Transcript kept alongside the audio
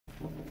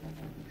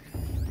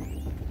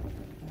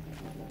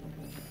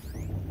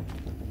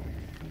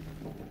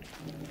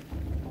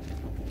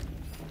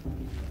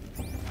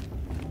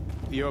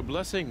Your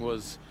blessing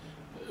was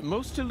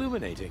most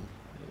illuminating.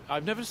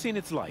 I've never seen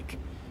its like.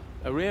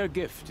 A rare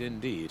gift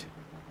indeed.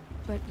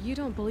 But you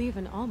don't believe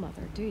in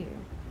Allmother, do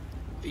you?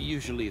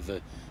 Usually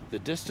the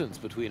distance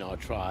between our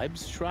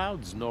tribes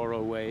shrouds Nora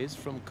ways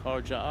from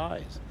Karja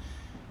eyes.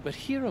 But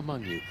here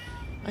among you,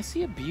 I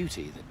see a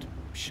beauty that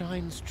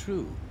shines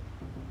true.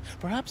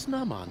 Perhaps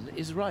Naman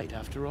is right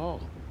after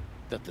all,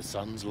 that the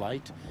sun's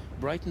light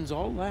brightens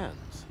all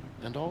lands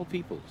and all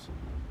peoples.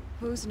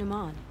 Who's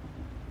Naman?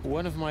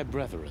 One of my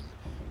brethren,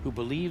 who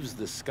believes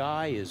the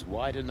sky is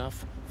wide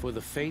enough for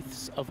the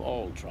faiths of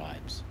all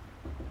tribes.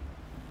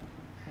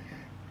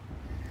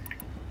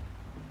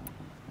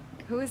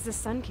 Who is the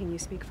Sun King you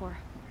speak for?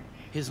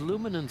 His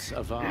Luminance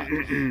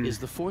Avad is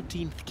the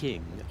 14th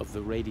king of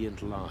the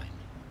Radiant Line.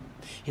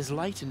 His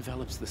light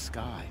envelops the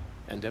sky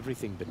and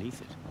everything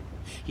beneath it.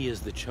 He is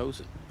the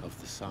chosen of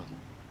the sun.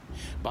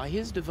 By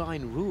his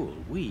divine rule,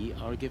 we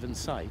are given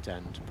sight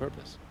and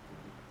purpose.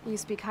 You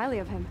speak highly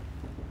of him.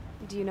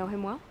 Do you know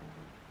him well?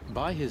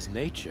 By his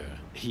nature,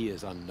 he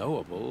is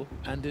unknowable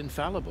and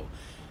infallible.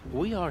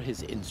 We are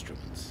his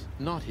instruments,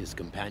 not his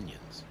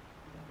companions.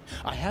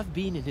 I have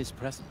been in his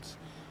presence,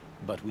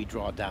 but we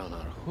draw down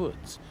our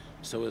hoods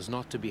so as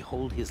not to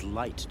behold his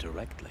light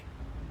directly.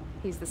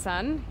 He's the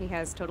sun, he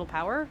has total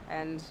power,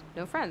 and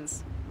no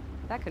friends.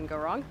 That couldn't go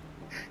wrong.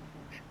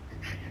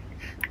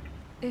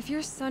 If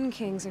your Sun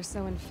Kings are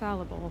so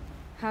infallible,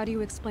 how do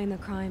you explain the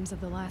crimes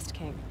of the last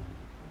king?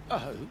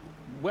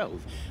 Well,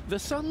 the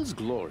sun's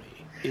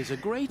glory is a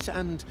great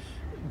and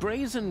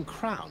brazen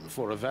crown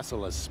for a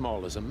vessel as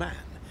small as a man.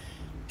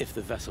 If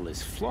the vessel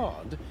is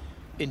flawed,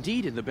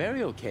 indeed in the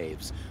burial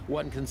caves,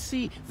 one can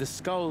see the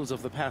skulls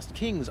of the past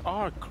kings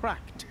are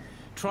cracked,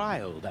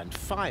 trialed and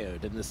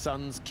fired in the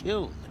sun's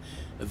kiln.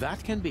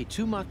 That can be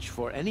too much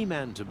for any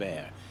man to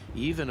bear,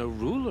 even a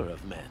ruler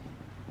of men.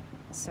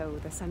 So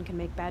the sun can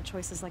make bad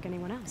choices like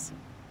anyone else?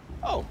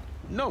 Oh,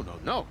 no, no,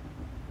 no.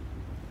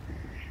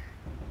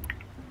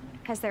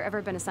 Has there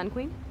ever been a Sun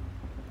Queen?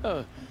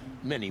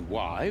 Many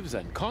wives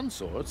and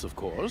consorts, of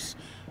course.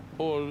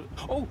 Or,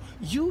 oh,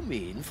 you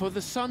mean for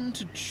the sun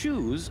to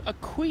choose a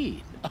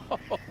queen?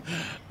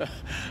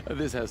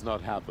 This has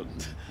not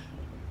happened.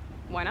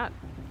 Why not?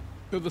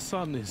 The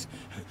sun is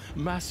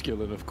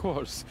masculine, of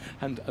course,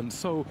 and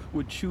so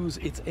would choose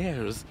its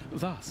heirs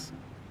thus.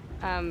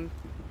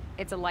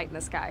 It's a light in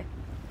the sky.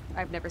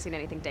 I've never seen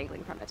anything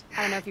dangling from it.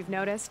 I don't know if you've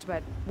noticed,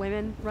 but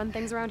women run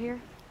things around here.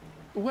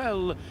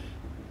 Well,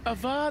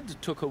 Avad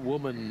took a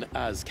woman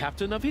as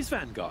captain of his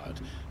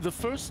vanguard, the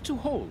first to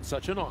hold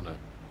such an honor.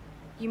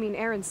 You mean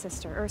Aaron's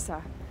sister,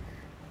 Ursa.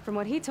 From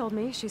what he told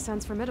me, she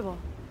sounds formidable.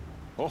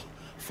 Oh,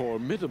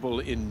 formidable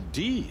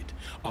indeed.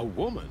 A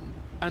woman,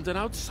 and an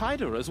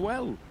outsider as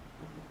well.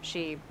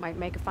 She might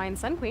make a fine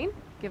Sun Queen,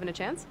 given a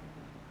chance.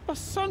 A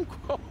sun...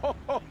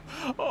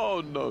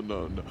 Oh, no,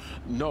 no, no.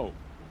 No,